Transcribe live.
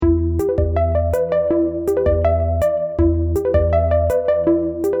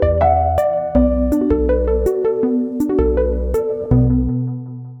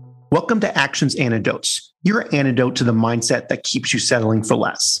actions antidotes. Your antidote to the mindset that keeps you settling for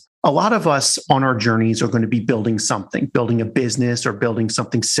less. A lot of us on our journeys are going to be building something, building a business or building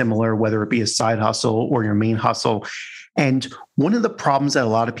something similar, whether it be a side hustle or your main hustle. And one of the problems that a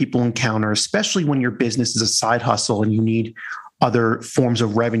lot of people encounter, especially when your business is a side hustle and you need other forms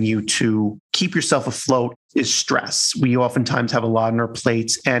of revenue to keep yourself afloat, is stress. We oftentimes have a lot on our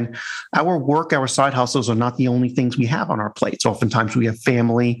plates, and our work, our side hustles are not the only things we have on our plates. Oftentimes we have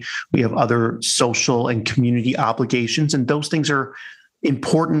family, we have other social and community obligations, and those things are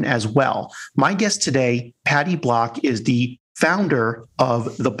important as well. My guest today, Patty Block, is the founder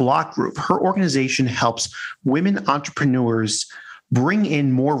of the Block Group. Her organization helps women entrepreneurs bring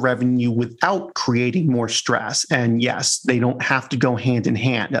in more revenue without creating more stress. And yes, they don't have to go hand in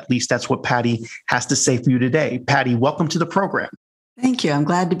hand. At least that's what Patty has to say for you today. Patty, welcome to the program. Thank you. I'm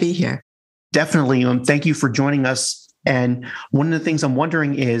glad to be here. Definitely. Thank you for joining us. And one of the things I'm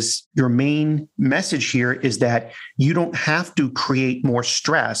wondering is your main message here is that you don't have to create more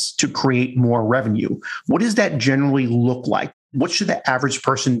stress to create more revenue. What does that generally look like? What should the average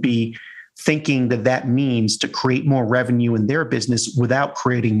person be thinking that means to create more revenue in their business without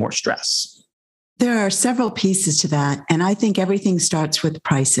creating more stress? There are several pieces to that, and I think everything starts with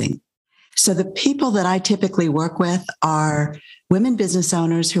pricing. So the people that I typically work with are women business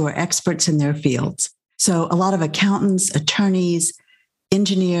owners who are experts in their fields. So a lot of accountants, attorneys,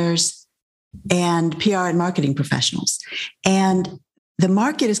 engineers, and PR and marketing professionals. And the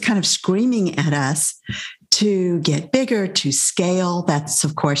market is kind of screaming at us to get bigger, to scale. That's,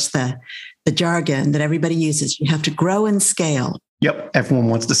 of course, the jargon that everybody uses. You have to grow and scale. Yep. Everyone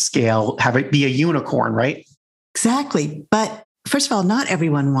wants to scale, have it be a unicorn, right? Exactly. But first of all, not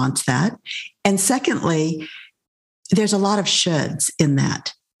everyone wants that. And secondly, there's a lot of shoulds in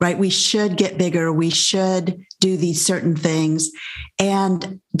that, right? We should get bigger. We should do these certain things.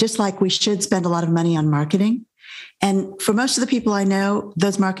 And just like we should spend a lot of money on marketing. And for most of the people I know,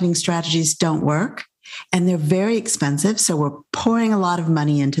 those marketing strategies don't work and they're very expensive. So we're pouring a lot of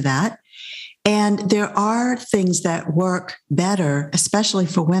money into that. And there are things that work better, especially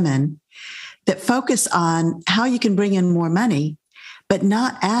for women, that focus on how you can bring in more money, but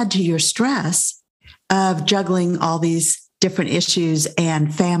not add to your stress of juggling all these different issues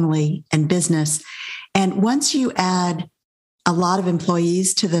and family and business. And once you add a lot of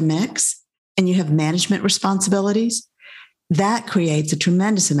employees to the mix and you have management responsibilities, that creates a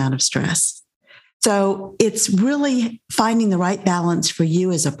tremendous amount of stress. So it's really finding the right balance for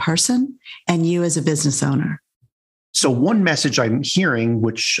you as a person and you as a business owner. So one message I'm hearing,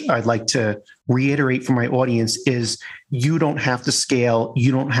 which I'd like to reiterate for my audience, is you don't have to scale.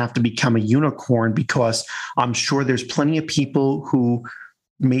 You don't have to become a unicorn, because I'm sure there's plenty of people who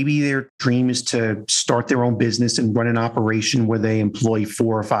maybe their dream is to start their own business and run an operation where they employ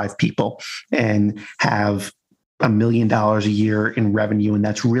 4 or 5 people and have $1 million a year in revenue. And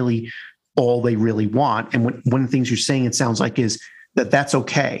that's really all they really want. And one of the things you're saying, it sounds like, is that's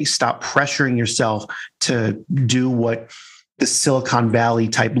okay. Stop pressuring yourself to do what the Silicon Valley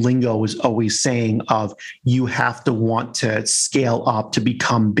type lingo is always saying of you have to want to scale up to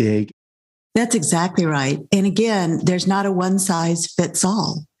become big. That's exactly right. And again, there's not a one size fits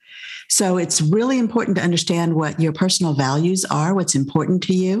all. So it's really important to understand what your personal values are, what's important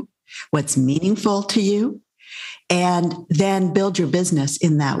to you, what's meaningful to you, and then build your business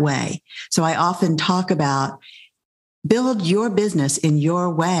in that way. So I often talk about build your business in your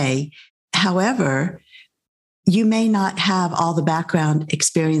way. However, you may not have all the background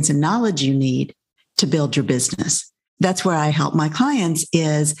experience and knowledge you need to build your business. That's where I help my clients,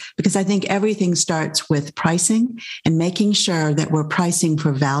 is because I think everything starts with pricing and making sure that we're pricing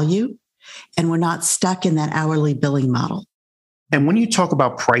for value and we're not stuck in that hourly billing model. And when you talk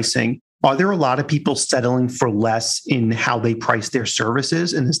about pricing, are there a lot of people settling for less in how they price their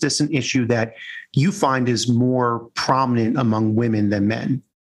services? And is this an issue that you find is more prominent among women than men?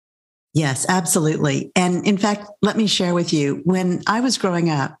 Yes, absolutely. And in fact, let me share with you, when I was growing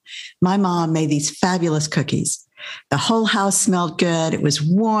up, my mom made these fabulous cookies. The whole house smelled good. It was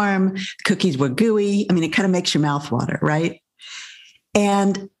warm. Cookies were gooey. I mean, it kind of makes your mouth water, right?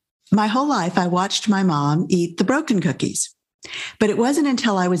 And my whole life, I watched my mom eat the broken cookies. But it wasn't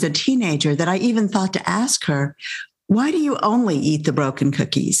until I was a teenager that I even thought to ask her, why do you only eat the broken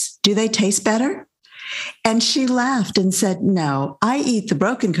cookies? Do they taste better? And she laughed and said, no, I eat the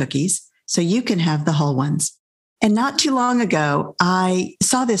broken cookies so you can have the whole ones. And not too long ago, I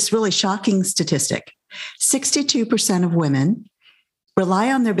saw this really shocking statistic. 62% of women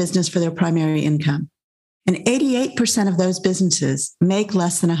rely on their business for their primary income. And 88% of those businesses make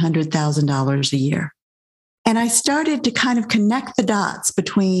less than $100,000 a year. And I started to kind of connect the dots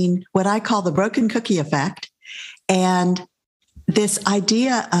between what I call the broken cookie effect and this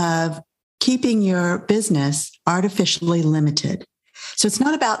idea of keeping your business artificially limited. So it's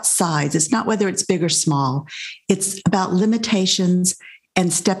not about size. It's not whether it's big or small. It's about limitations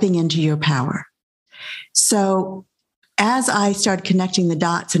and stepping into your power. So as I started connecting the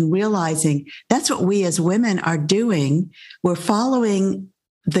dots and realizing that's what we as women are doing, we're following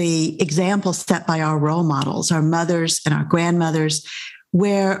the example set by our role models, our mothers and our grandmothers,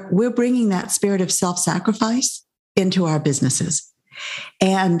 where we're bringing that spirit of self-sacrifice into our businesses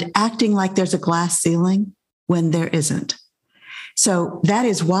and acting like there's a glass ceiling when there isn't. So that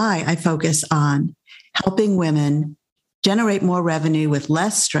is why I focus on helping women generate more revenue with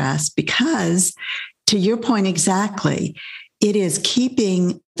less stress, because to your point exactly, it is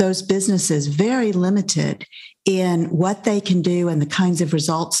keeping those businesses very limited in what they can do and the kinds of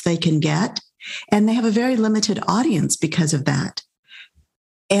results they can get. And they have a very limited audience because of that.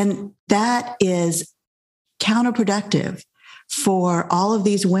 And that is counterproductive for all of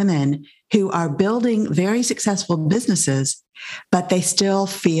these women who are building very successful businesses, but they still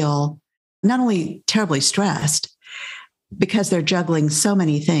feel not only terribly stressed because they're juggling so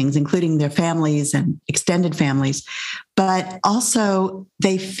many things, including their families and extended families, but also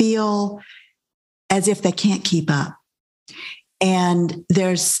they feel as if they can't keep up. And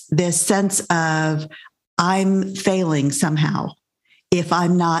there's this sense of, I'm failing somehow if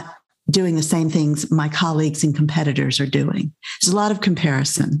I'm not doing the same things my colleagues and competitors are doing. There's a lot of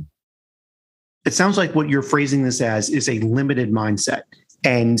comparison. It sounds like what you're phrasing this as is a limited mindset.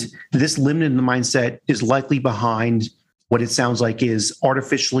 And this limited mindset is likely behind what it sounds like is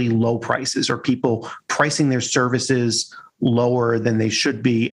artificially low prices, or people pricing their services lower than they should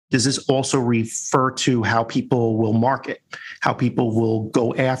be. Does this also refer to how people will market, how people will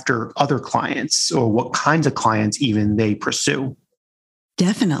go after other clients, or what kinds of clients even they pursue?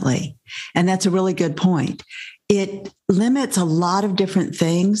 Definitely. And that's a really good point. It limits a lot of different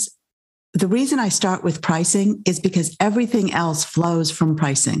things. The reason I start with pricing is because everything else flows from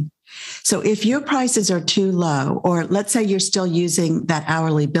pricing. So if your prices are too low, or let's say you're still using that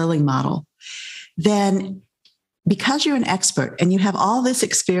hourly billing model, then because you're an expert and you have all this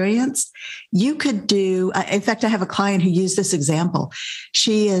experience, you could do, in fact, I have a client who used this example.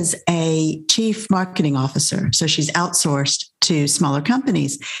 She is a chief marketing officer, so she's outsourced to smaller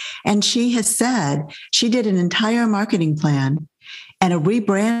companies. And she has said she did an entire marketing plan and a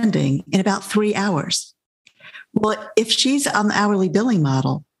rebranding in about 3 hours. Well, if she's on the hourly billing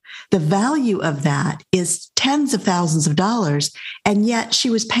model, the value of that is tens of thousands of dollars, and yet she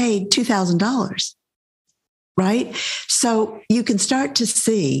was paid $2,000. Right? So you can start to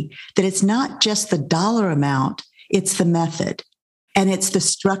see that it's not just the dollar amount, it's the method and it's the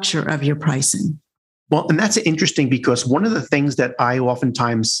structure of your pricing. Well, and that's interesting because one of the things that I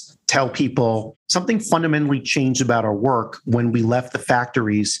oftentimes tell people, something fundamentally changed about our work when we left the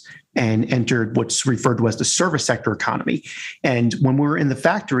factories and entered what's referred to as the service sector economy. And when we were in the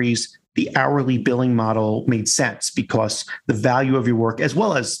factories, the hourly billing model made sense because the value of your work, as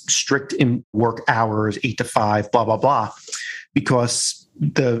well as strict in work hours, 8 to 5, blah, blah, blah, because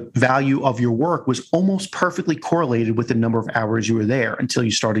the value of your work was almost perfectly correlated with the number of hours you were there until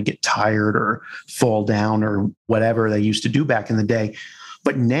you started to get tired or fall down or whatever they used to do back in the day.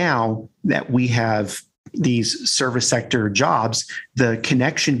 But now that we have these service sector jobs, the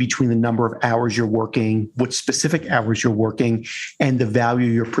connection between the number of hours you're working, what specific hours you're working, and the value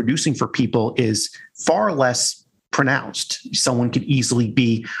you're producing for people is far less pronounced. Someone could easily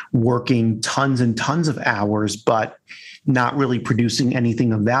be working tons and tons of hours, but not really producing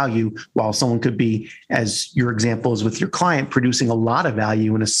anything of value, while someone could be, as your example is with your client, producing a lot of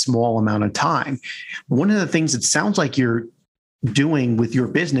value in a small amount of time. One of the things it sounds like you're doing with your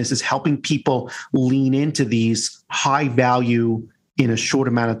business is helping people lean into these high value in a short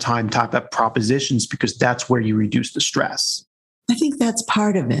amount of time type of propositions, because that's where you reduce the stress. I think that's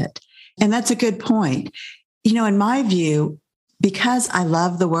part of it. And that's a good point. You know, in my view, because I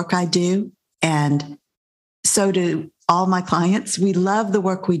love the work I do, and so do all my clients, we love the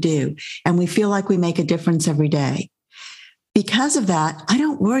work we do, and we feel like we make a difference every day. Because of that, I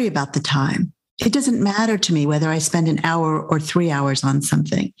don't worry about the time. It doesn't matter to me whether I spend an hour or 3 hours on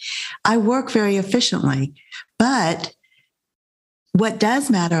something. I work very efficiently, but what does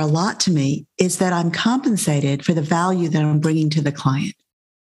matter a lot to me is that I'm compensated for the value that I'm bringing to the client.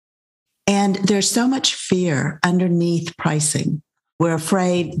 And there's so much fear underneath pricing. We're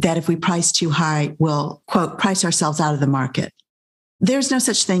afraid that if we price too high, we'll, quote, price ourselves out of the market. There's no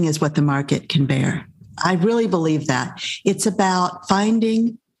such thing as what the market can bear. I really believe that. It's about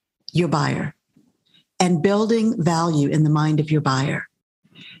finding your buyer and building value in the mind of your buyer.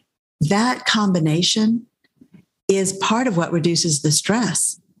 That combination is part of what reduces the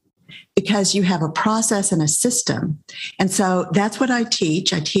stress because you have a process and a system. And so that's what I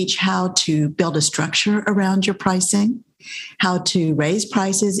teach. I teach how to build a structure around your pricing, how to raise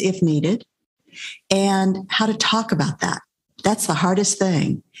prices if needed, and how to talk about that. That's the hardest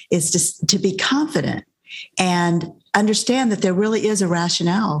thing, is just to be confident and understand that there really is a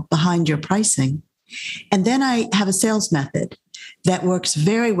rationale behind your pricing. And then I have a sales method that works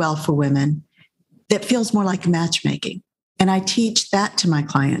very well for women that feels more like matchmaking. And I teach that to my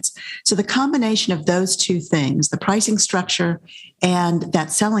clients. So the combination of those two things, the pricing structure and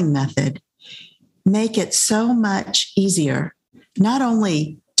that selling method, make it so much easier, not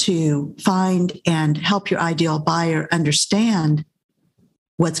only to find and help your ideal buyer understand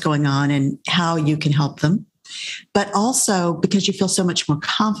what's going on and how you can help them, but also because you feel so much more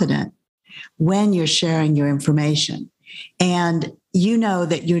confident when you're sharing your information. And you know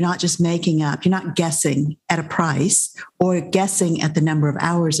that you're not just making up, you're not guessing at a price or guessing at the number of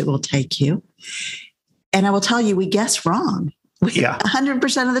hours it will take you. And I will tell you, we guess wrong. Yeah.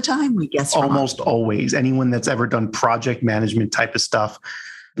 100% of the time we guess wrong. Almost always. Anyone that's ever done project management type of stuff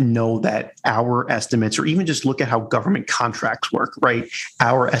know that our estimates, or even just look at how government contracts work, right?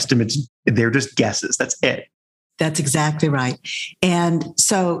 Our estimates, they're just guesses. That's it. That's exactly right. And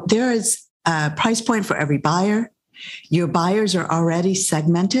so there is a price point for every buyer. Your buyers are already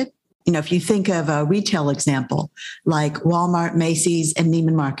segmented. You know, if you think of a retail example like Walmart, Macy's, and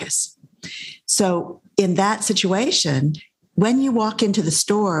Neiman Marcus. So in that situation, when you walk into the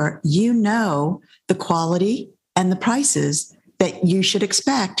store, you know the quality and the prices that you should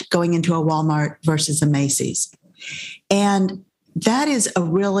expect going into a Walmart versus a Macy's. And that is a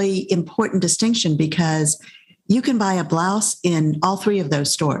really important distinction because you can buy a blouse in all three of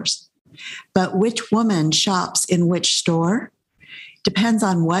those stores. But which woman shops in which store depends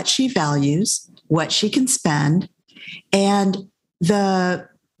on what she values, what she can spend, and the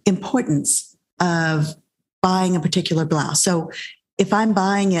importance of buying a particular blouse. So if I'm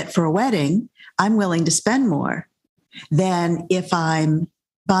buying it for a wedding, I'm willing to spend more than if I'm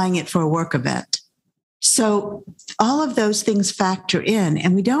buying it for a work event. So all of those things factor in,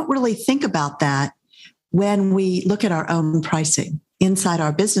 and we don't really think about that when we look at our own pricing inside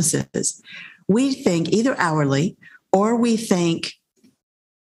our businesses. We think either hourly or we think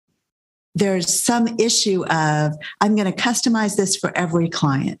there's some issue of, I'm going to customize this for every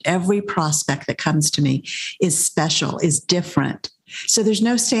client. Every prospect that comes to me is special, is different. So there's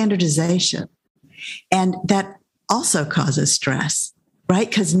no standardization. And that also causes stress, right?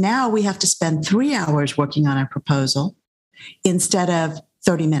 Because now we have to spend 3 hours working on our proposal instead of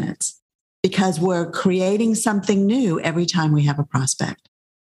 30 minutes because we're creating something new every time we have a prospect.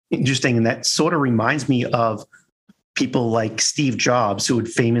 Interesting. And that sort of reminds me of people like Steve Jobs, who would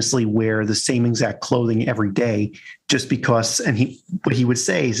famously wear the same exact clothing every day just because, and what he would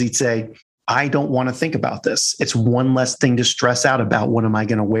say is he'd say, I don't want to think about this. It's one less thing to stress out about. What am I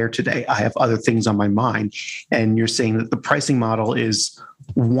going to wear today? I have other things on my mind. And you're saying that the pricing model is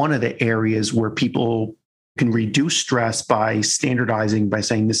one of the areas where people can reduce stress by standardizing, by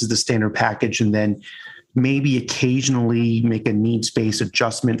saying this is the standard package, and then maybe occasionally make a needs-based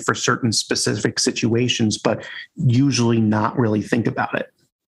adjustment for certain specific situations, but usually not really think about it.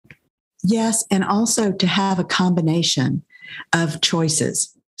 Yes, and also to have a combination of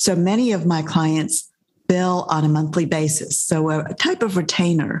choices. So many of my clients bill on a monthly basis, so a type of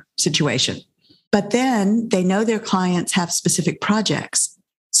retainer situation. But then they know their clients have specific projects.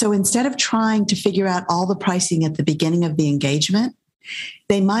 So instead of trying to figure out all the pricing at the beginning of the engagement,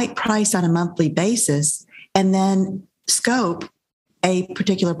 they might price on a monthly basis and then scope a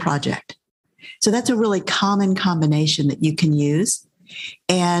particular project. So that's a really common combination that you can use.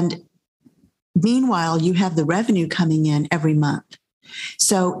 And meanwhile, you have the revenue coming in every month.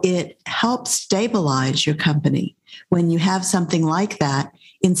 So it helps stabilize your company when you have something like that,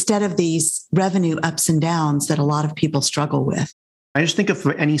 instead of these revenue ups and downs that a lot of people struggle with. I just think of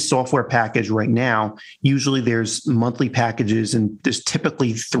any software package right now, usually there's monthly packages and there's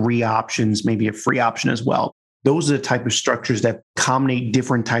typically 3 options, maybe a free option as well. Those are the type of structures that accommodate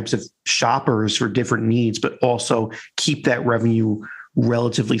different types of shoppers for different needs, but also keep that revenue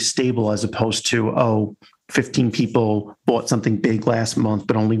relatively stable as opposed to, 15 people bought something big last month,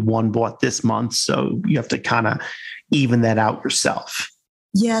 but only 1 bought this month. So you have to kind of even that out yourself.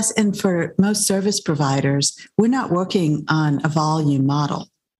 Yes. And for most service providers, we're not working on a volume model.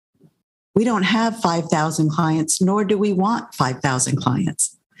 We don't have 5,000 clients, nor do we want 5,000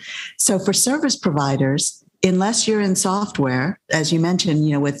 clients. So for service providers, unless you're in software, as you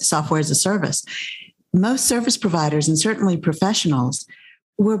mentioned, with software as a service, most service providers and certainly professionals,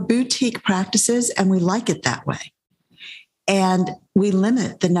 we're boutique practices and we like it that way. And we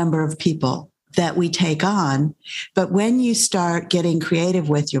limit the number of people that we take on. But when you start getting creative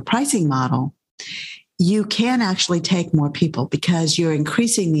with your pricing model, you can actually take more people because you're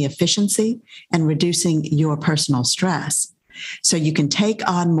increasing the efficiency and reducing your personal stress. So you can take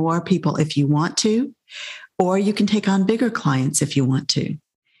on more people if you want to, or you can take on bigger clients if you want to,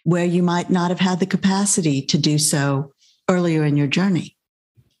 where you might not have had the capacity to do so earlier in your journey.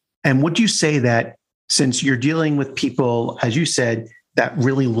 And would you say that since you're dealing with people, as you said, that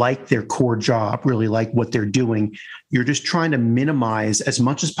really like their core job, really like what they're doing, you're just trying to minimize as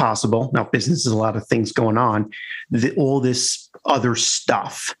much as possible. Now, business is a lot of things going on, all this other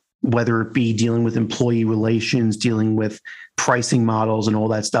stuff, whether it be dealing with employee relations, dealing with pricing models and all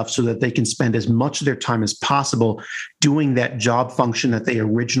that stuff, so that they can spend as much of their time as possible doing that job function that they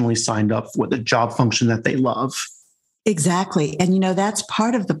originally signed up for, the job function that they love. Exactly. And, that's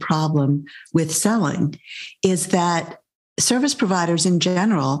part of the problem with selling is that service providers in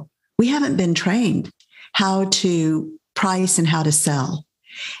general, we haven't been trained how to price and how to sell.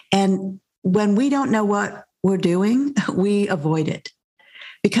 And when we don't know what we're doing, we avoid it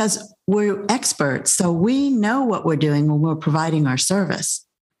because we're experts. So we know what we're doing when we're providing our service.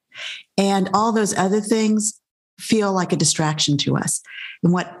 And all those other things feel like a distraction to us.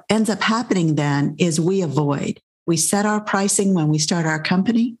 And what ends up happening then is we avoid. We set our pricing when we start our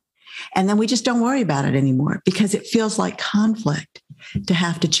company, and then we just don't worry about it anymore because it feels like conflict to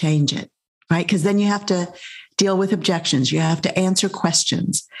have to change it, right? Because then you have to deal with objections. You have to answer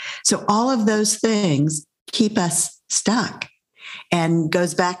questions. So all of those things keep us stuck and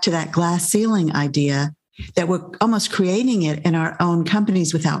goes back to that glass ceiling idea that we're almost creating it in our own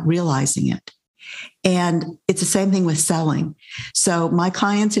companies without realizing it. And it's the same thing with selling. So my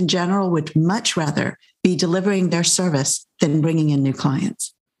clients in general would much rather be delivering their service than bringing in new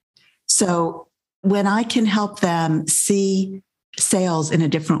clients. So when I can help them see sales in a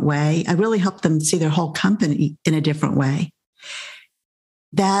different way, I really help them see their whole company in a different way.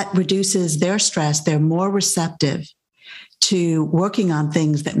 That reduces their stress. They're more receptive to working on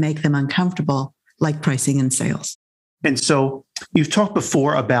things that make them uncomfortable, like pricing and sales. And so you've talked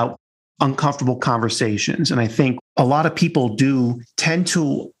before about uncomfortable conversations. And I think a lot of people do tend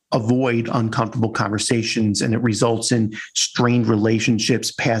to avoid uncomfortable conversations, and it results in strained relationships,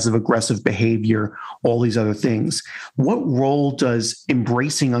 passive aggressive behavior, all these other things. What role does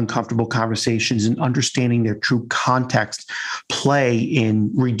embracing uncomfortable conversations and understanding their true context play in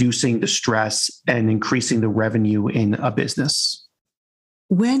reducing the stress and increasing the revenue in a business?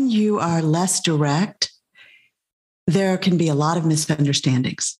 When you are less direct, there can be a lot of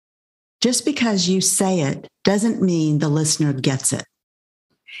misunderstandings. Just because you say it doesn't mean the listener gets it.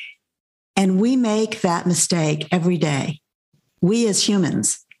 And we make that mistake every day. We as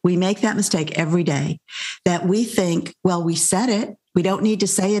humans, we make that mistake every day that we think, well, we said it. We don't need to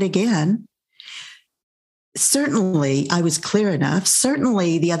say it again. Certainly, I was clear enough.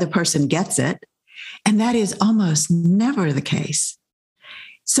 Certainly, the other person gets it. And that is almost never the case.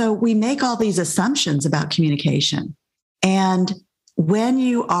 So we make all these assumptions about communication. And when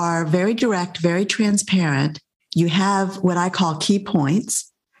you are very direct, very transparent, you have what I call key points.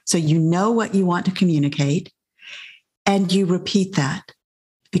 So you know what you want to communicate, and you repeat that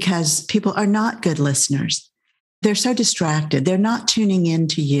because people are not good listeners. They're so distracted. They're not tuning in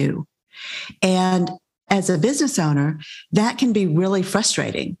to you. And as a business owner, that can be really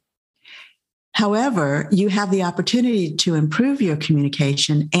frustrating. However, you have the opportunity to improve your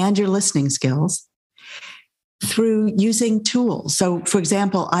communication and your listening skills through using tools. So, for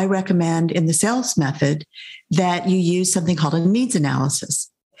example, I recommend in the sales method that you use something called a needs analysis.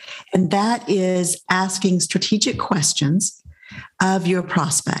 And that is asking strategic questions of your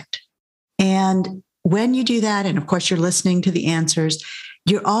prospect. And when you do that, and of course, you're listening to the answers,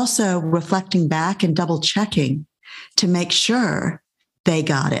 you're also reflecting back and double checking to make sure they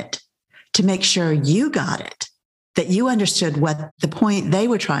got it, to make sure you got it, that you understood what the point they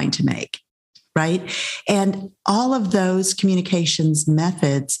were trying to make, right? And all of those communications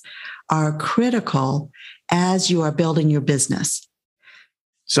methods are critical as you are building your business.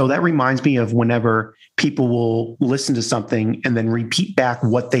 So that reminds me of whenever people will listen to something and then repeat back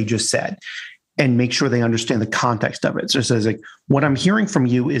what they just said and make sure they understand the context of it. So it says, like, what I'm hearing from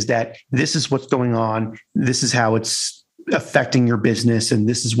you is that this is what's going on. This is how it's affecting your business. And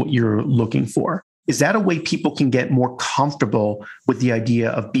this is what you're looking for. Is that a way people can get more comfortable with the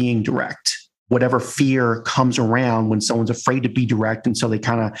idea of being direct? Whatever fear comes around when someone's afraid to be direct. And so they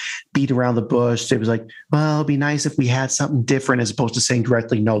kind of beat around the bush. It was like, well, it'd be nice if we had something different as opposed to saying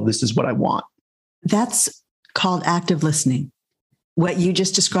directly, no, this is what I want. That's called active listening. What you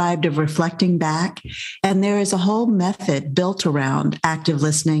just described of reflecting back. And there is a whole method built around active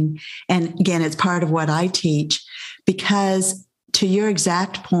listening. And again, it's part of what I teach because to your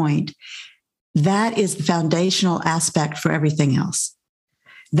exact point, that is the foundational aspect for everything else.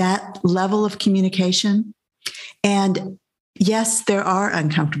 That level of communication. And yes, there are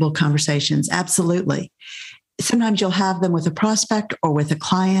uncomfortable conversations. Absolutely. Sometimes you'll have them with a prospect or with a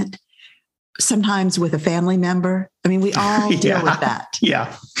client, sometimes with a family member. I mean, we all deal with that.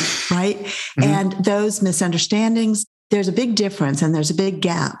 Yeah. Right. Mm-hmm. And those misunderstandings, there's a big difference and there's a big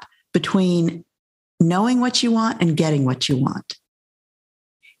gap between knowing what you want and getting what you want.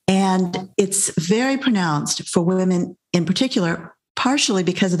 And it's very pronounced for women in particular, partially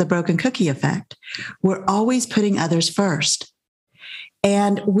because of the broken cookie effect. We're always putting others first.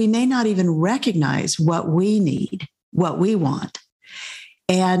 And we may not even recognize what we need, what we want.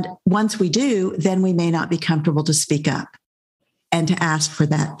 And once we do, then we may not be comfortable to speak up and to ask for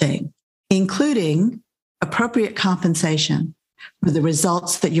that thing, including appropriate compensation for the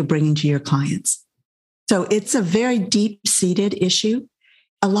results that you're bringing to your clients. So it's a very deep-seated issue.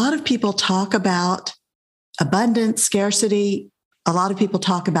 A lot of people talk about abundance, scarcity. A lot of people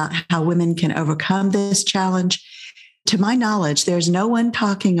talk about how women can overcome this challenge. To my knowledge, there's no one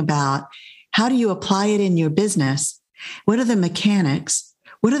talking about how do you apply it in your business? What are the mechanics?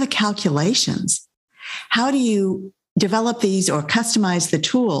 What are the calculations? How do you develop these or customize the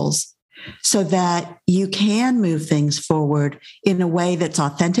tools so that you can move things forward in a way that's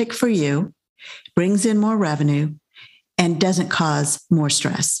authentic for you, brings in more revenue, and doesn't cause more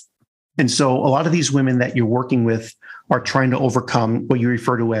stress? And so a lot of these women that you're working with are trying to overcome what you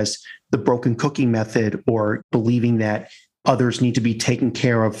refer to as the broken cookie method, or believing that others need to be taken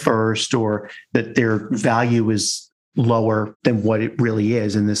care of first, or that their value is lower than what it really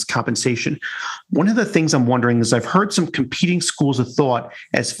is in this compensation. One of the things I'm wondering is I've heard some competing schools of thought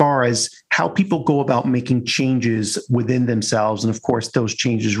as far as how people go about making changes within themselves. And of course, those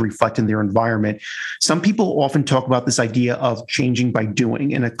changes reflect in their environment. Some people often talk about this idea of changing by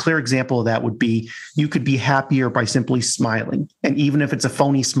doing. And a clear example of that would be you could be happier by simply smiling. And even if it's a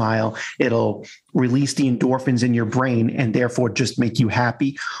phony smile, it'll release the endorphins in your brain and therefore just make you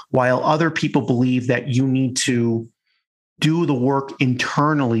happy. While other people believe that you need to do the work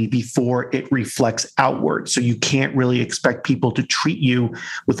internally before it reflects outward. So you can't really expect people to treat you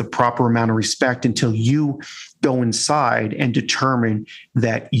with the proper amount of respect until you go inside and determine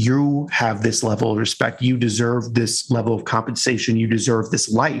that you have this level of respect. You deserve this level of compensation. You deserve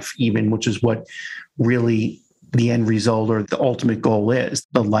this life even, which is what really the end result or the ultimate goal is,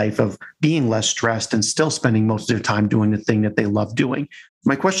 the life of being less stressed and still spending most of their time doing the thing that they love doing.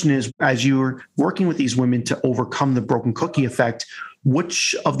 My question is, as you're working with these women to overcome the broken cookie effect,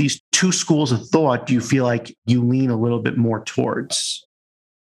 which of these two schools of thought do you feel like you lean a little bit more towards?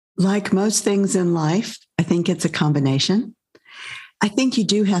 Like most things in life, I think it's a combination. I think you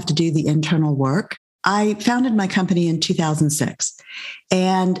do have to do the internal work. I founded my company in 2006.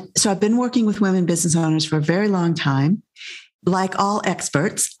 And so I've been working with women business owners for a very long time. Like all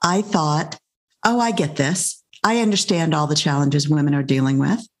experts, I thought, oh, I get this. I understand all the challenges women are dealing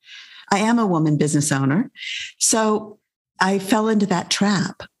with. I am a woman business owner. So I fell into that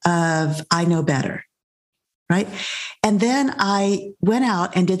trap of I know better, right? And then I went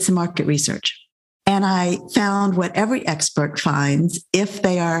out and did some market research. And I found what every expert finds if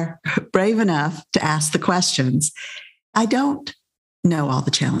they are brave enough to ask the questions. I don't know all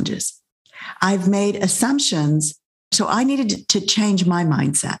the challenges. I've made assumptions. So I needed to change my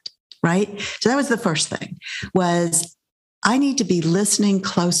mindset, right? So that was the first thing, was I need to be listening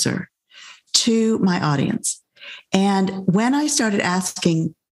closer to my audience. And when I started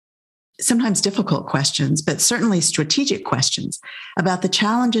asking sometimes difficult questions, but certainly strategic questions about the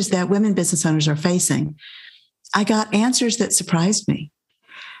challenges that women business owners are facing, I got answers that surprised me.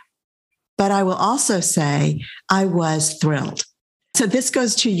 But I will also say I was thrilled. So this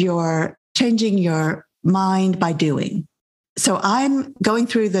goes to your changing your mind by doing. So I'm going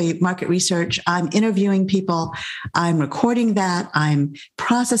through the market research. I'm interviewing people. I'm recording that. I'm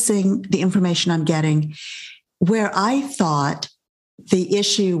processing the information I'm getting. Where I thought the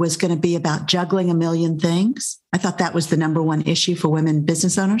issue was going to be about juggling a million things, I thought that was the number one issue for women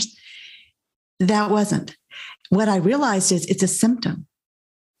business owners. That wasn't. What I realized is it's a symptom.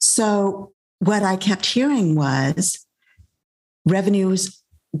 So what I kept hearing was revenues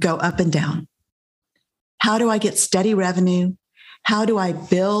go up and down. How do I get steady revenue? How do I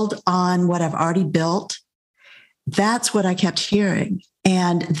build on what I've already built? That's what I kept hearing.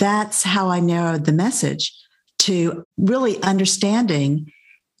 And that's how I narrowed the message to really understanding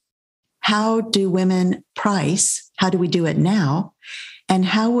how do women price? How do we do it now? And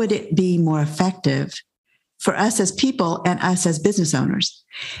how would it be more effective for us as people and us as business owners?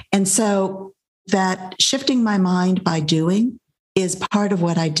 And so that shifting my mind by doing is part of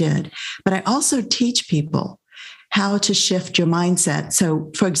what I did. But I also teach people how to shift your mindset.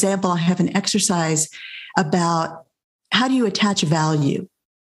 So, for example, I have an exercise about how do you attach value?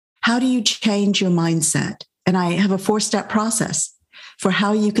 How do you change your mindset? And I have a 4-step process for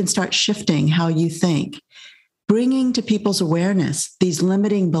how you can start shifting how you think, bringing to people's awareness these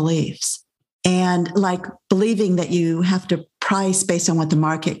limiting beliefs, and like believing that you have to price based on what the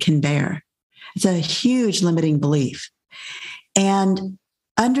market can bear. It's a huge limiting belief. And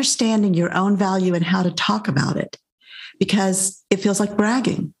understanding your own value and how to talk about it, because it feels like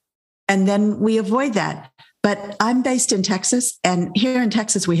bragging. And then we avoid that. But I'm based in Texas, and here in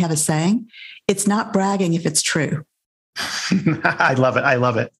Texas, we have a saying, it's not bragging if it's true. I love it. I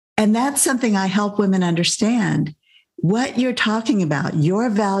love it. And that's something I help women understand. What you're talking about, your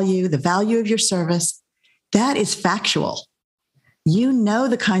value, the value of your service, that is factual. You know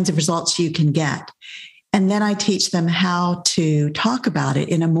the kinds of results you can get. And then I teach them how to talk about it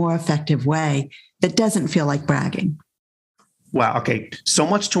in a more effective way that doesn't feel like bragging. Wow. Okay. So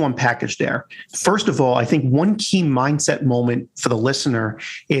much to unpackage there. First of all, I think one key mindset moment for the listener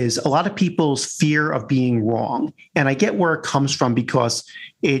is a lot of people's fear of being wrong. And I get where it comes from because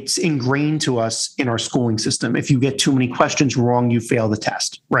it's ingrained to us in our schooling system. If you get too many questions wrong, you fail the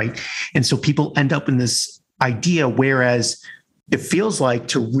test, right? And so people end up in this idea, whereas it feels like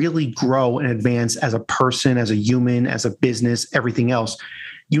to really grow and advance as a person, as a human, as a business, everything else,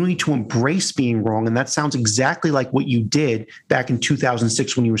 you need to embrace being wrong. And that sounds exactly like what you did back in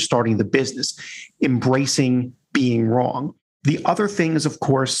 2006 when you were starting the business, embracing being wrong. The other thing is, of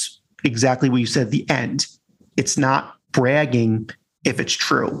course, exactly what you said at the end. It's not bragging if it's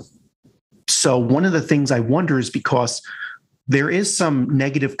true. So one of the things I wonder is because there is some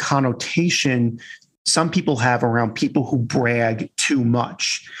negative connotation some people have around people who brag too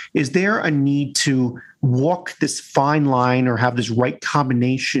much. Is there a need to walk this fine line or have this right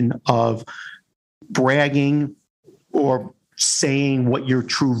combination of bragging or saying what your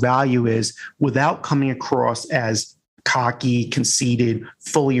true value is without coming across as cocky, conceited,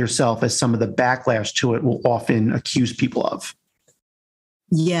 full of yourself, as some of the backlash to it will often accuse people of?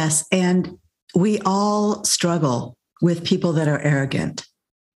 Yes. And we all struggle with people that are arrogant.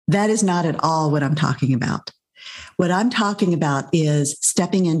 That is not at all what I'm talking about. What I'm talking about is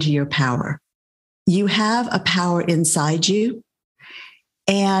stepping into your power. You have a power inside you,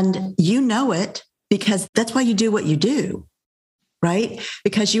 and you know it because that's why you do what you do, right?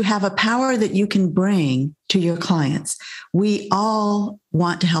 Because you have a power that you can bring to your clients. We all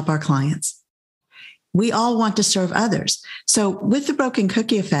want to help our clients. We all want to serve others. So with the broken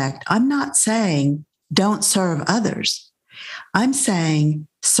cookie effect, I'm not saying don't serve others. I'm saying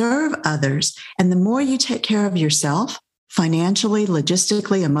serve others. And the more you take care of yourself, financially,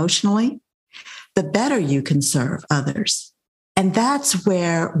 logistically, emotionally, the better you can serve others. And that's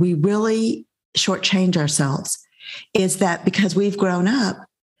where we really shortchange ourselves, is that because we've grown up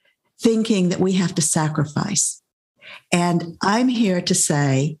thinking that we have to sacrifice. And I'm here to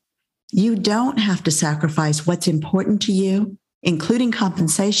say, you don't have to sacrifice what's important to you, including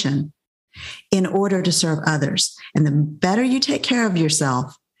compensation, in order to serve others. And the better you take care of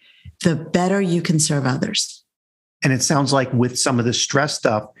yourself, the better you can serve others. And it sounds like with some of the stress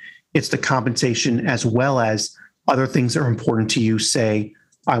stuff, it's the compensation as well as other things that are important to you. Say,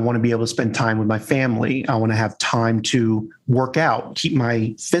 I want to be able to spend time with my family. I want to have time to work out, keep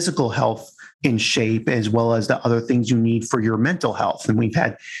my physical health in shape, as well as the other things you need for your mental health. And we've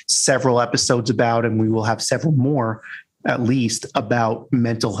had several episodes about, and we will have several more at least, about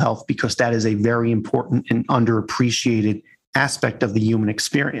mental health, because that is a very important and underappreciated aspect of the human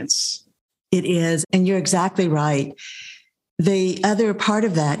experience. It is. And you're exactly right. The other part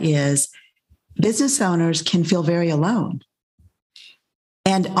of that is business owners can feel very alone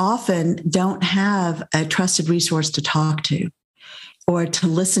and often don't have a trusted resource to talk to or to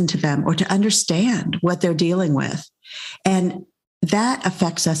listen to them or to understand what they're dealing with. And that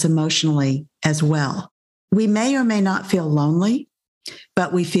affects us emotionally as well. We may or may not feel lonely,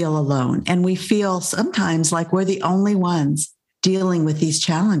 but we feel alone. And we feel sometimes like we're the only ones dealing with these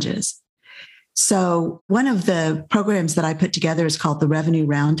challenges. So one of the programs that I put together is called the Revenue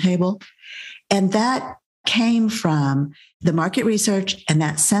Roundtable. And that came from the market research and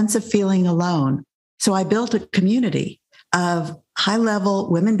that sense of feeling alone. So I built a community of high-level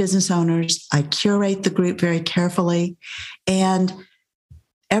women business owners. I curate the group very carefully. And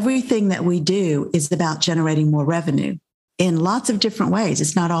everything that we do is about generating more revenue. in lots of different ways.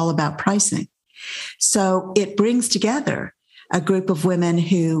 It's not all about pricing. So it brings together a group of women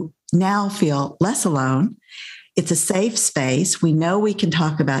who now feel less alone. It's a safe space. We know we can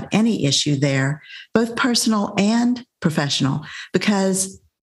talk about any issue there, both personal and professional, because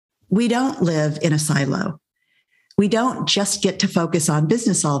we don't live in a silo. We don't just get to focus on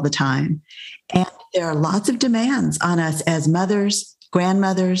business all the time. And there are lots of demands on us as mothers,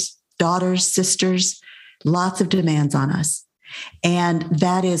 grandmothers, daughters, sisters, lots of demands on us. And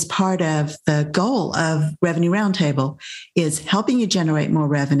that is part of the goal of Revenue Roundtable, is helping you generate more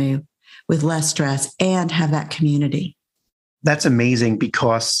revenue with less stress and have that community. That's amazing,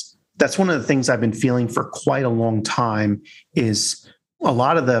 because that's one of the things I've been feeling for quite a long time is a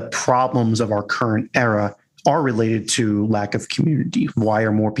lot of the problems of our current era are related to lack of community. Why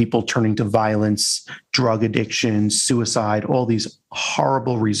are more people turning to violence, drug addiction, suicide, all these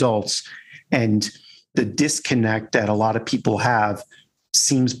horrible results? And the disconnect that a lot of people have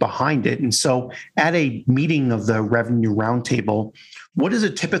seems behind it. And so at a meeting of the Revenue Roundtable, what does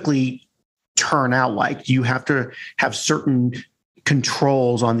it typically turn out like? Do you have to have certain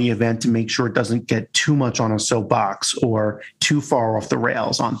controls on the event to make sure it doesn't get too much on a soapbox or too far off the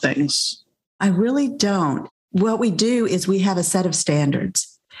rails on things? I really don't. What we do is we have a set of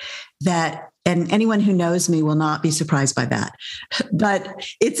standards that, and anyone who knows me will not be surprised by that, but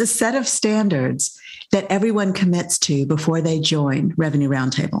it's a set of standards that everyone commits to before they join Revenue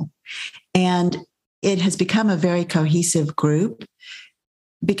Roundtable. And it has become a very cohesive group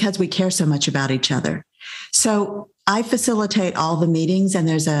because we care so much about each other. So I facilitate all the meetings, and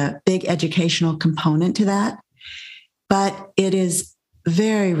there's a big educational component to that, but it is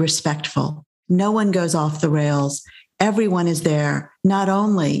very respectful. No one goes off the rails. Everyone is there not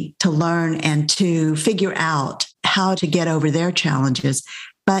only to learn and to figure out how to get over their challenges,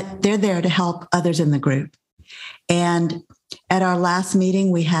 but they're there to help others in the group. And at our last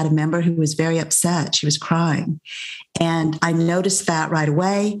meeting, we had a member who was very upset. She was crying. And I noticed that right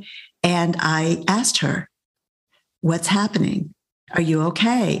away. And I asked her, "What's happening? Are you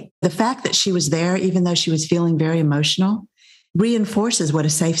okay?" The fact that she was there, even though she was feeling very emotional, reinforces what a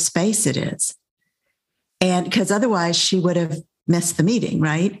safe space it is. And because otherwise she would have missed the meeting,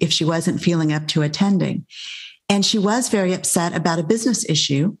 right? If she wasn't feeling up to attending. And she was very upset about a business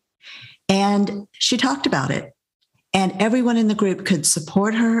issue. And she talked about it. And everyone in the group could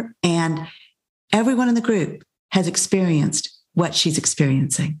support her. And everyone in the group has experienced what she's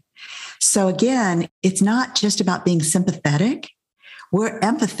experiencing. So again, it's not just about being sympathetic. We're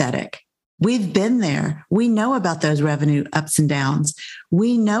empathetic. We've been there. We know about those revenue ups and downs.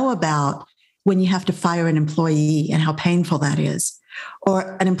 We know about when you have to fire an employee and how painful that is,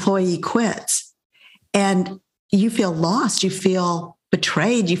 or an employee quits and you feel lost, you feel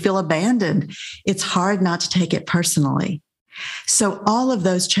betrayed, you feel abandoned. It's hard not to take it personally. So all of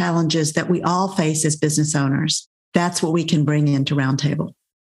those challenges that we all face as business owners, that's what we can bring into Roundtable.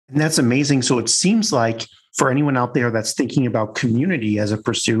 And that's amazing. So it seems like for anyone out there that's thinking about community as a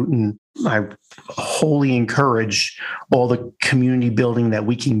pursuit, and I wholly encourage all the community building that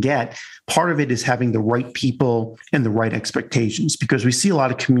we can get, part of it is having the right people and the right expectations, because we see a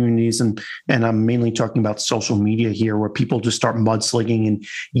lot of communities, and I'm mainly talking about social media here, where people just start mudslinging and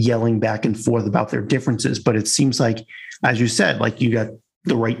yelling back and forth about their differences. But it seems like, as you said, like you got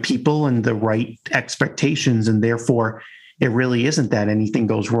the right people and the right expectations, and therefore it really isn't that anything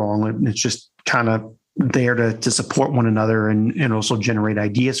goes wrong. It's just kind of there to support one another and also generate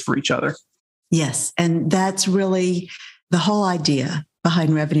ideas for each other. Yes. And that's really the whole idea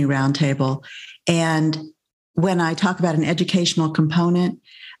behind Revenue Roundtable. And when I talk about an educational component,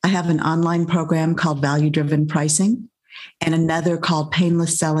 I have an online program called Value-Driven Pricing and another called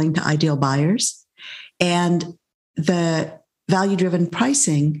Painless Selling to Ideal Buyers. And the Value-Driven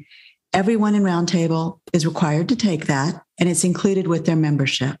Pricing, everyone in Roundtable is required to take that, and it's included with their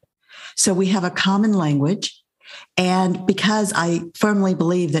membership. So we have a common language. And because I firmly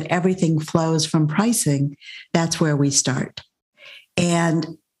believe that everything flows from pricing, that's where we start.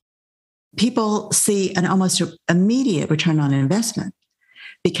 And people see an almost immediate return on investment,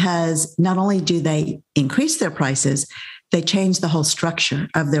 because not only do they increase their prices, they change the whole structure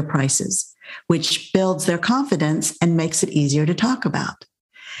of their prices, which builds their confidence and makes it easier to talk about.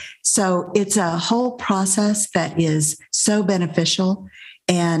 So it's a whole process that is so beneficial,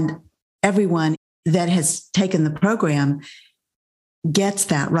 and everyone that has taken the program gets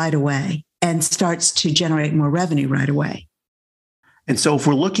that right away and starts to generate more revenue right away. And so if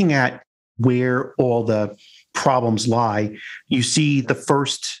we're looking at where all the problems lie, you see the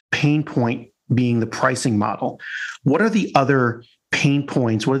first pain point being the pricing model. What are the other pain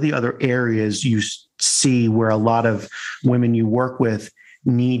points? What are the other areas you see where a lot of women you work with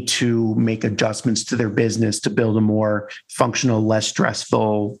need to make adjustments to their business to build a more functional, less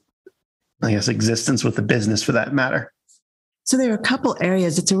stressful, I guess, existence with the business for that matter? So there are a couple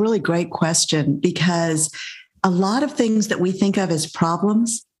areas. It's a really great question because a lot of things that we think of as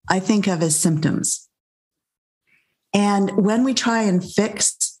problems, I think of as symptoms. And when we try and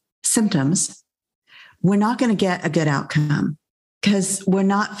fix symptoms, we're not going to get a good outcome because we're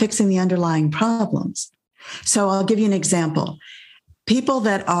not fixing the underlying problems. So I'll give you an example. People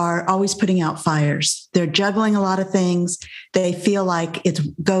that are always putting out fires, they're juggling a lot of things. They feel like it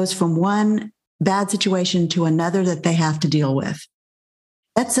goes from one bad situation to another that they have to deal with.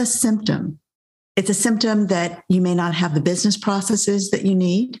 That's a symptom. It's a symptom that you may not have the business processes that you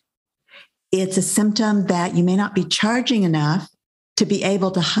need. It's a symptom that you may not be charging enough to be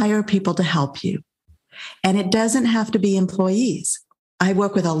able to hire people to help you. And it doesn't have to be employees. I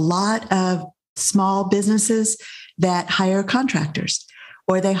work with a lot of small businesses that hire contractors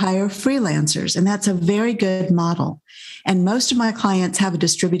or they hire freelancers. And that's a very good model. And most of my clients have a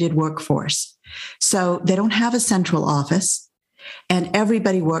distributed workforce. So they don't have a central office and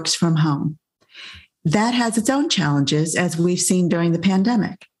everybody works from home. That has its own challenges, as we've seen during the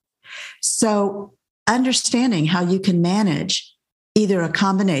pandemic. So understanding how you can manage either a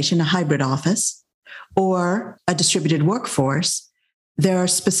combination, a hybrid office, or a distributed workforce, there are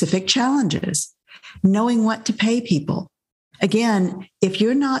specific challenges. Knowing what to pay people. Again, if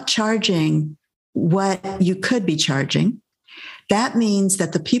you're not charging what you could be charging, that means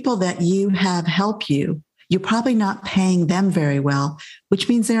that the people that you have help you, you're probably not paying them very well, which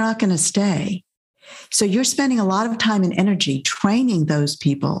means they're not going to stay. So you're spending a lot of time and energy training those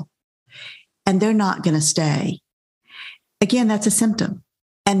people, and they're not going to stay. Again, that's a symptom.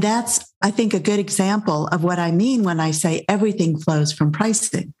 And that's, I think, a good example of what I mean when I say everything flows from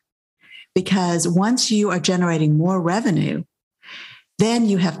pricing. Because once you are generating more revenue, then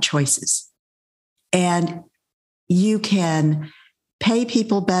you have choices. And you can pay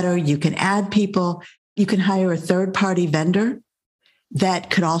people better. You can add people. You can hire a third-party vendor that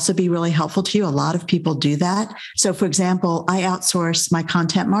could also be really helpful to you. A lot of people do that. So, for example, I outsource my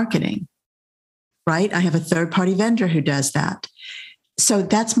content marketing, right? I have a third-party vendor who does that. So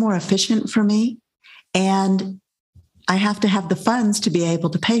that's more efficient for me. And I have to have the funds to be able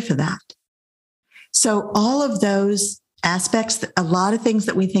to pay for that. So all of those aspects, a lot of things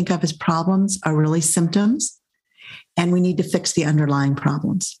that we think of as problems are really symptoms, and we need to fix the underlying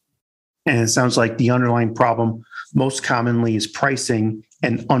problems. And it sounds like the underlying problem most commonly is pricing,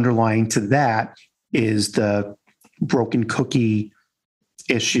 and underlying to that is the broken cookie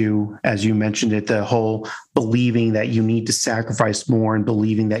issue, as you mentioned it, the whole believing that you need to sacrifice more and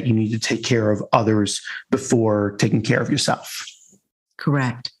believing that you need to take care of others before taking care of yourself.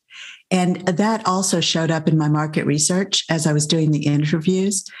 Correct. And that also showed up in my market research as I was doing the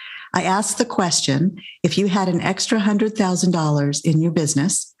interviews. I asked the question, if you had an extra $100,000 in your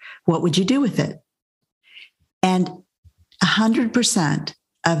business, what would you do with it? And 100%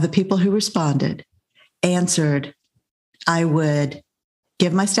 of the people who responded answered, I would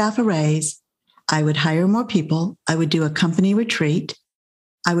give my staff a raise. I would hire more people. I would do a company retreat.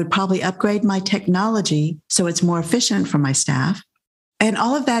 I would probably upgrade my technology so it's more efficient for my staff. And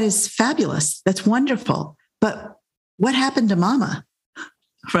all of that is fabulous. That's wonderful. But what happened to mama?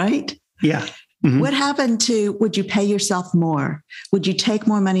 Right? Yeah. Mm-hmm. What happened to, would you pay yourself more? Would you take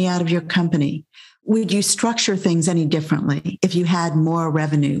more money out of your company? Would you structure things any differently if you had more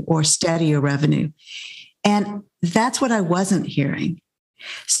revenue or steadier revenue? And that's what I wasn't hearing.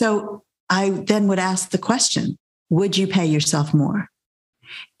 So I then would ask the question, would you pay yourself more?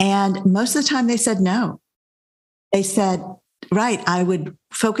 And most of the time they said no. They said, right, I would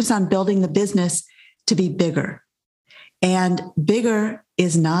focus on building the business to be bigger. And bigger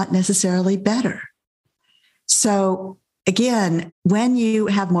is not necessarily better. So again, when you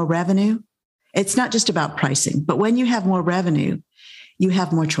have more revenue, it's not just about pricing, but when you have more revenue, you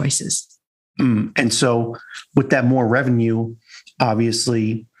have more choices. And so with that more revenue,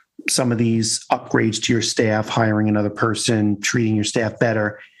 obviously, some of these upgrades to your staff, hiring another person, treating your staff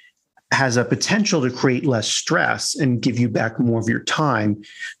better, has a potential to create less stress and give you back more of your time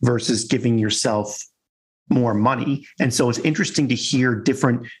versus giving yourself more money. And so it's interesting to hear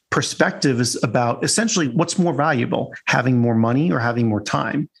different perspectives about essentially what's more valuable, having more money or having more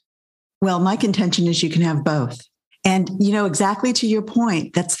time. Well, my contention is you can have both. And, you know, exactly to your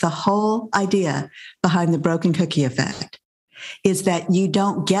point, that's the whole idea behind the broken cookie effect, is that you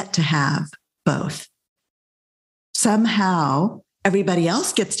don't get to have both. Somehow, everybody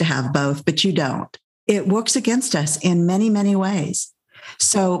else gets to have both, but you don't. it works against us in many, many ways.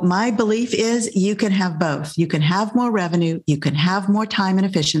 So my belief is you can have both. You can have more revenue. You can have more time and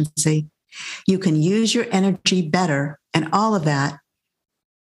efficiency. You can use your energy better. And all of that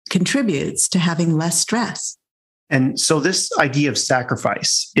contributes to having less stress. And so this idea of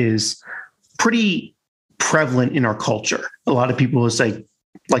sacrifice is pretty prevalent in our culture. A lot of people will say,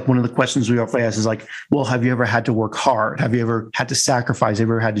 like one of the questions we often ask is like, well, have you ever had to work hard? Have you ever had to sacrifice? Have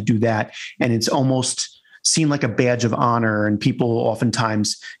you ever had to do that? And it's almost seen like a badge of honor. And people will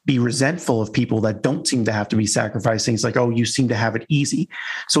oftentimes be resentful of people that don't seem to have to be sacrificing. It's like, oh, you seem to have it easy.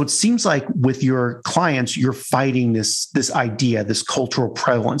 So it seems like with your clients, you're fighting this idea, this cultural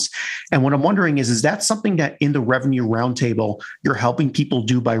prevalence. And what I'm wondering is that something that in the Revenue Roundtable, you're helping people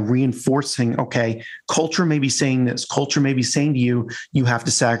do by reinforcing, okay, culture may be saying this, culture may be saying to you, you have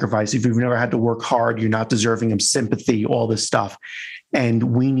to sacrifice. If you've never had to work hard, you're not deserving of sympathy, all this stuff. And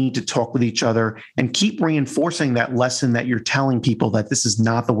we need to talk with each other and keep reinforcing that lesson that you're telling people that this is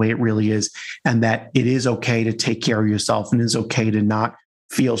not the way it really is, and that it is okay to take care of yourself and it is okay to not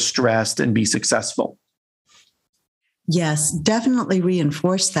feel stressed and be successful. Yes, definitely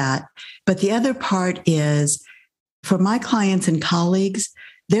reinforce that. But the other part is for my clients and colleagues,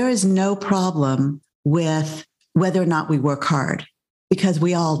 there is no problem with whether or not we work hard because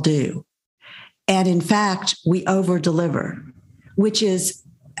we all do. And in fact, we over deliver, which is,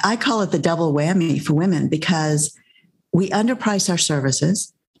 I call it the double whammy for women because we underprice our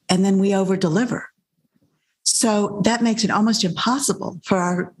services and then we over deliver. So that makes it almost impossible for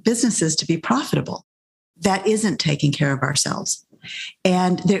our businesses to be profitable. That isn't taking care of ourselves.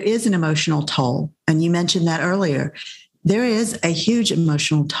 And there is an emotional toll. And you mentioned that earlier. There is a huge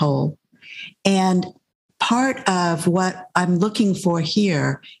emotional toll. And part of what I'm looking for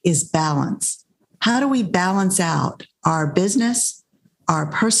here is balance. How do we balance out our business, our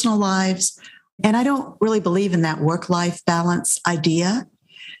personal lives? And I don't really believe in that work-life balance idea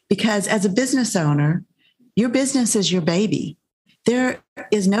because as a business owner, your business is your baby. There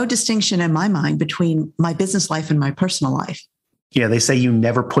is no distinction in my mind between my business life and my personal life. Yeah, they say you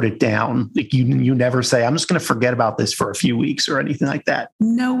never put it down. Like you never say, I'm just going to forget about this for a few weeks or anything like that.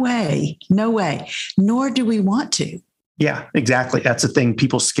 No way. No way. Nor do we want to. Yeah, exactly. That's the thing.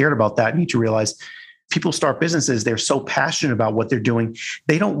 People scared about that need to realize people start businesses. They're so passionate about what they're doing.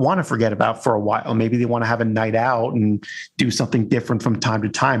 They don't want to forget about for a while. Maybe they want to have a night out and do something different from time to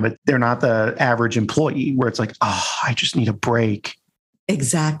time, but they're not the average employee where it's like, oh, I just need a break.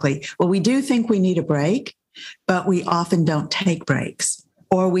 Exactly. Well, we do think we need a break, but we often don't take breaks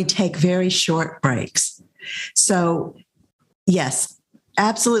or we take very short breaks. So yes,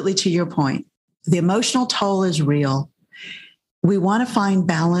 absolutely to your point, the emotional toll is real. We want to find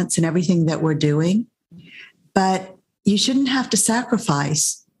balance in everything that we're doing, but you shouldn't have to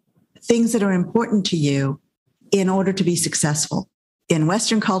sacrifice things that are important to you in order to be successful. In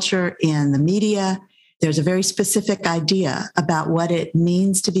Western culture, in the media, there's a very specific idea about what it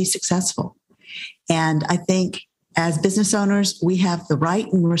means to be successful. And I think as business owners, we have the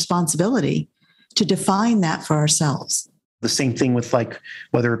right and responsibility to define that for ourselves. The same thing with like,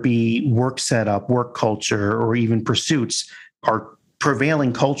 whether it be work setup, work culture, or even pursuits, our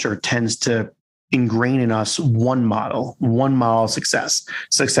prevailing culture tends to ingrain in us one model of success.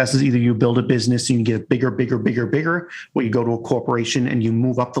 Success is either you build a business and you get bigger, or you go to a corporation and you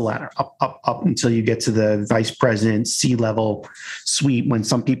move up the ladder, up until you get to the vice president, C-level suite, when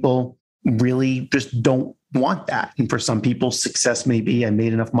some people really just don't want that. And for some people, success may be, I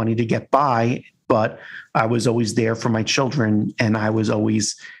made enough money to get by, but I was always there for my children and I was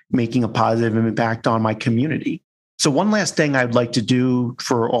always making a positive impact on my community. So one last thing I'd like to do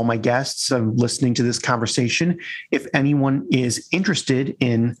for all my guests listening to this conversation, if anyone is interested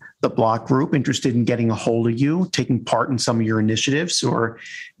in the Block Group, interested in getting a hold of you, taking part in some of your initiatives or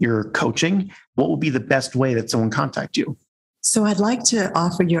your coaching, what would be the best way that someone contact you? So I'd like to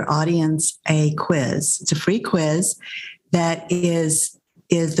offer your audience a quiz. It's a free quiz that is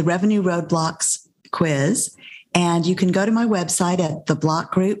the Revenue Roadblocks quiz. And you can go to my website at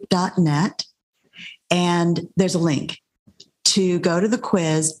theblockgroup.net. And there's a link to go to the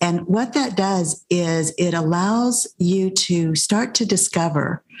quiz. And what that does is it allows you to start to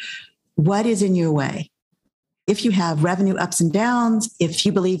discover what is in your way. If you have revenue ups and downs, if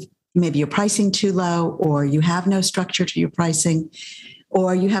you believe maybe you're pricing too low, or you have no structure to your pricing,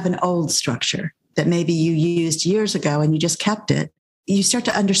 or you have an old structure that maybe you used years ago and you just kept it, you start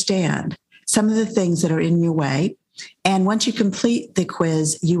to understand some of the things that are in your way. And once you complete the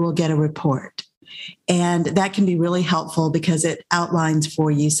quiz, you will get a report. And that can be really helpful because it outlines for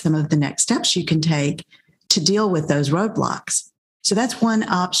you some of the next steps you can take to deal with those roadblocks. So that's one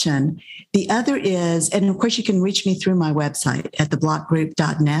option. The other is, and of course, you can reach me through my website at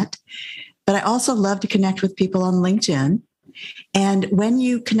theblockgroup.net. But I also love to connect with people on LinkedIn. And when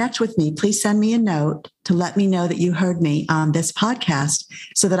you connect with me, please send me a note to let me know that you heard me on this podcast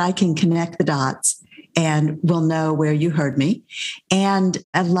so that I can connect the dots and we'll know where you heard me. And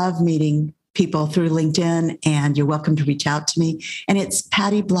I love meeting people through LinkedIn, and you're welcome to reach out to me. And it's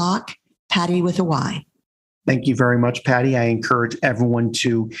Patty Block, Patty with a Y. Thank you very much, Patty. I encourage everyone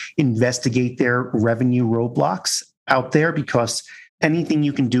to investigate their revenue roadblocks out there, because anything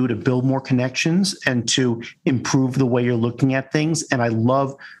you can do to build more connections and to improve the way you're looking at things. And I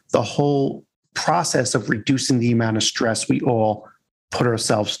love the whole process of reducing the amount of stress we all put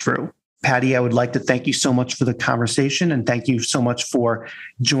ourselves through. Patty, I would like to thank you so much for the conversation, and thank you so much for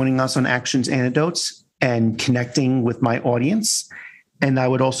joining us on Actions Antidotes and connecting with my audience. And I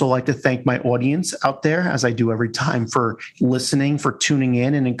would also like to thank my audience out there, as I do every time, for listening, for tuning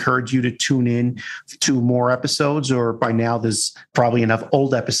in, and encourage you to tune in to more episodes. Or by now, there's probably enough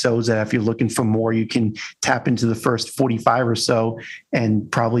old episodes that if you're looking for more, you can tap into the first 45 or so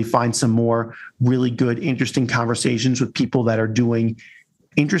and probably find some more really good, interesting conversations with people that are doing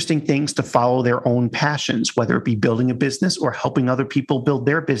interesting things to follow their own passions, whether it be building a business or helping other people build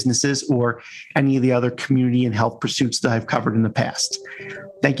their businesses, or any of the other community and health pursuits that I've covered in the past.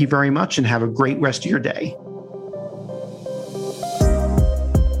 Thank you very much, and have a great rest of your day.